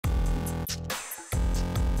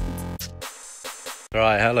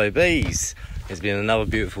Right, hello bees. It's been another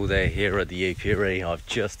beautiful day here at the apiary. I've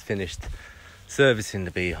just finished servicing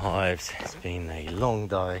the beehives. It's been a long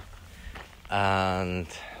day, and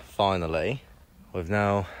finally we've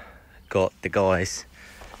now got the guys,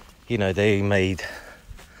 they made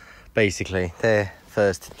basically their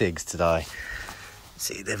first digs today.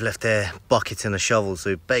 See, they've left their bucket and a shovel,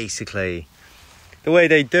 so basically the way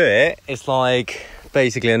they do it, it's like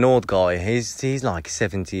basically an old guy. He's like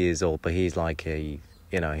 70 years old, but he's like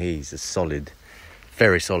he's a solid,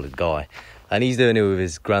 very solid guy, and he's doing it with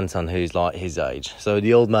his grandson who's like his age. So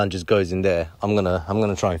the old man just goes in there. I'm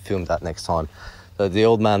gonna try and film that next time. So the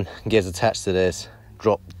old man gets attached to this,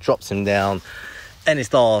 drops him down, and he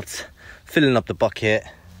starts filling up the bucket,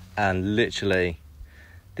 and literally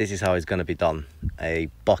this is how it's going to be done, a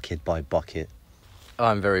bucket by bucket.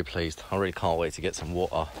 I'm very pleased. I really can't wait to get some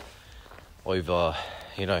water over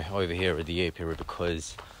here at the apiary,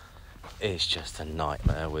 because it's just a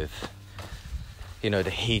nightmare with the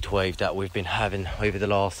heat wave that we've been having over the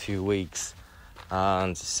last few weeks.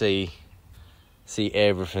 And see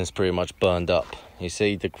everything's pretty much burned up. You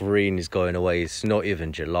see the green is going away. It's not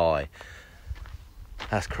even July.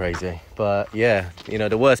 That's crazy. But yeah,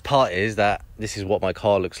 the worst part is that this is what my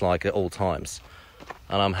car looks like at all times,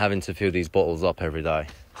 and I'm having to fill these bottles up every day.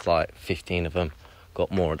 It's like 15 of them, got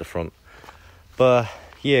more at the front. But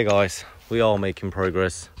yeah guys, we are making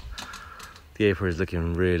progress. The apiary is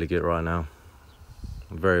looking really good right now.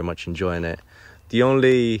 I'm very much enjoying it. The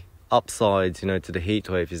only upside to the heat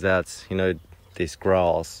wave is that this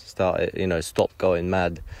grass stopped going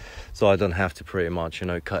mad, so I don't have to pretty much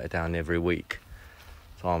cut it down every week.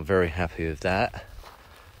 So I'm very happy with that.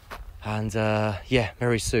 And yeah,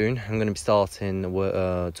 very soon I'm going to be starting to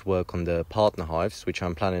work on the partner hives, which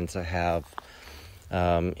I'm planning to have.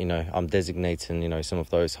 I'm designating some of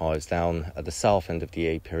those hives down at the south end of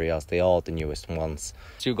the apiary, as they are the newest ones.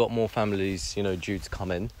 Still got more families due to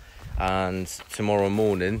come in, and tomorrow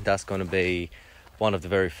morning that's going to be one of the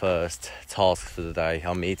very first tasks for the day.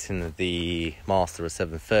 I'm meeting the master at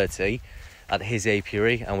 7:30 at his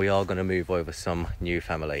apiary, and we are going to move over some new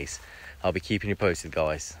families. I'll be keeping you posted,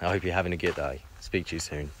 guys. I hope you're having a good day. Speak to you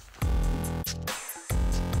soon.